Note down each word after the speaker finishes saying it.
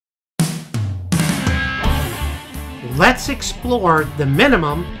Let's explore the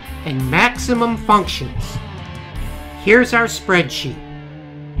minimum and maximum functions. Here's our spreadsheet.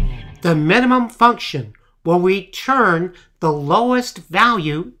 The minimum function will return the lowest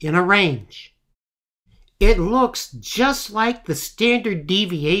value in a range. It looks just like the standard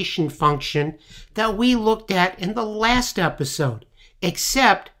deviation function that we looked at in the last episode,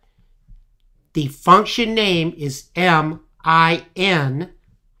 except the function name is MIN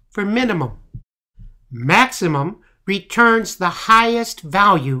for minimum. Maximum returns the highest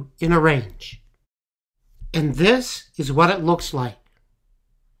value in a range. And this is what it looks like.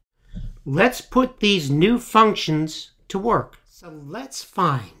 Let's put these new functions to work. So let's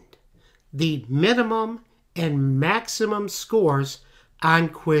find the minimum and maximum scores on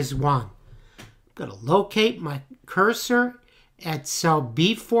quiz 1. I'm going to locate my cursor at cell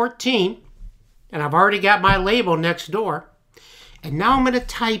B14, and I've already got my label next door. And now I'm going to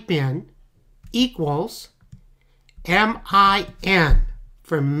type in equals MIN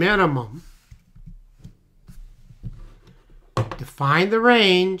for minimum. Define the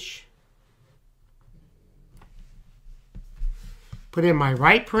range. Put in my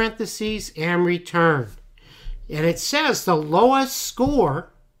right parentheses and return. And it says the lowest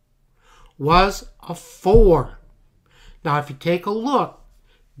score was a 4. Now if you take a look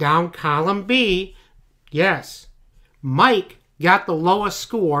down column B, yes, Mike got the lowest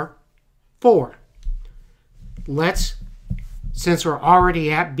score, 4. Since we're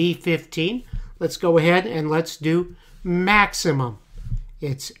already at B15, let's go ahead and let's do maximum.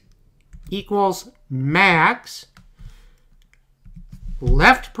 It's equals max,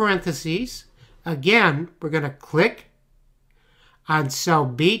 left parentheses. Again, we're going to click on cell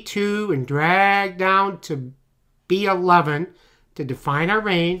B2 and drag down to B11 to define our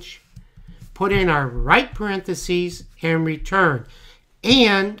range. Put in our right parentheses and return.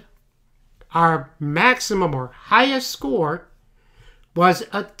 And our maximum or highest score was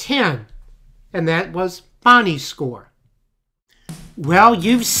a 10. And that was Bonnie's score. Well,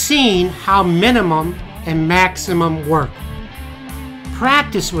 you've seen how minimum and maximum work.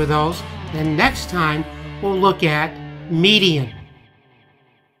 Practice with those, and next time we'll look at median.